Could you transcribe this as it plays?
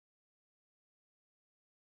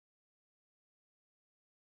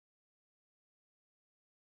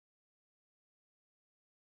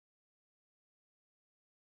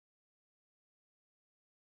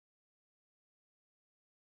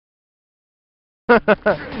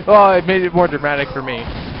Well, it made it more dramatic for me.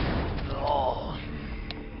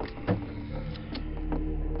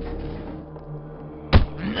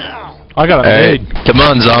 I got a Hey, come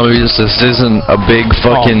on, zombies. This isn't a big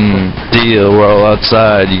fucking deal. We're all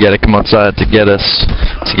outside. You gotta come outside to get us,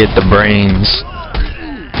 to get the brains.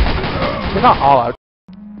 We're not all out.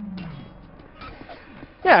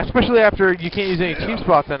 Yeah, especially after you can't use any cheap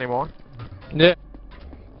spots anymore. Yeah.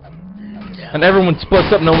 And everyone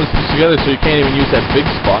splits up, no one sticks together, so you can't even use that big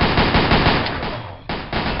spot.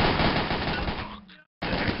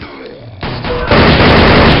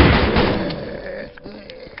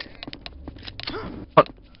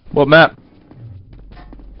 What map?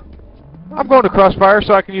 I'm going to Crossfire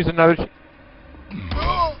so I can use another.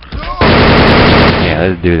 Yeah,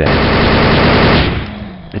 let's do that.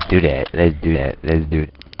 Let's do that. Let's do that. Let's do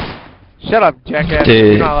it. Shut up, jackass.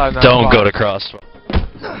 Dude, You're not allowed in that don't spot. go to Crossfire.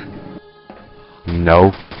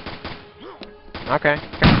 No. Okay.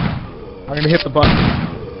 I'm gonna hit the button.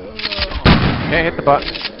 Okay, hit the button.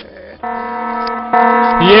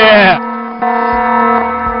 Yeah!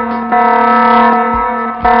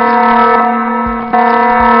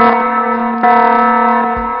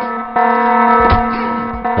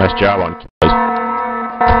 Nice job on kills.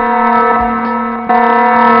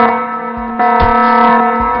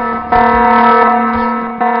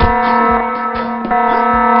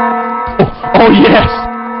 Oh yes!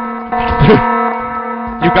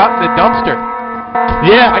 You got in the dumpster.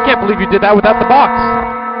 Yeah! I can't believe you did that without the box.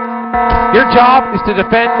 Your job is to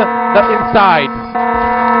defend the inside.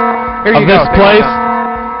 Here you Of go. this Take place? that.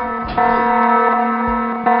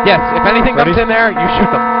 Yes, if anything Ready? comes in there, you shoot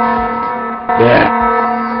them. Yeah.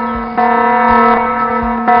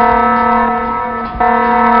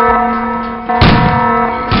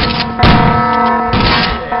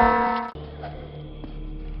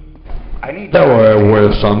 That way I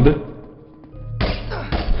wear Sunday.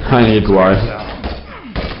 I need life.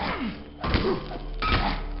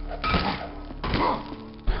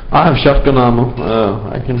 I have shotgun ammo.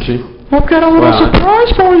 Oh, I can see. I've got a little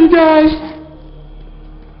surprise for you guys!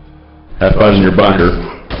 Have fun in your bunker.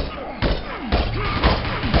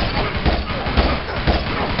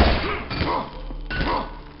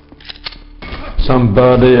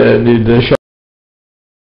 Somebody need a shot.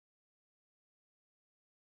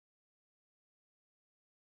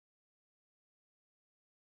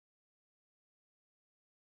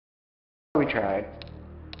 We tried.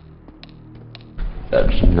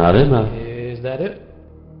 That's not enough. Is that it?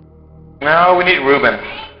 No, we need Rubim.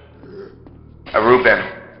 A Rubim.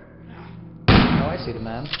 Oh, I see the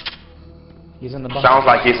man. He's in the bunker. Sounds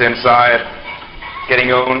like he's inside.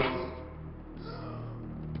 Getting owned.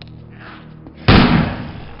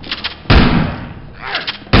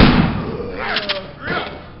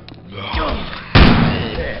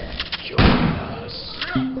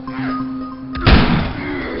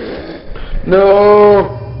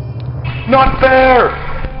 No! Not fair!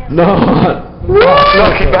 Not!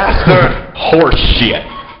 Lucky bastard! Horse shit!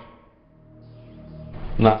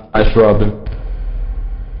 Nice, Robin.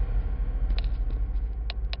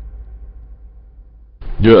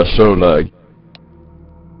 You're so lag.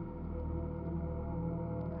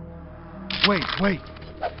 Wait,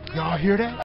 y'all hear that?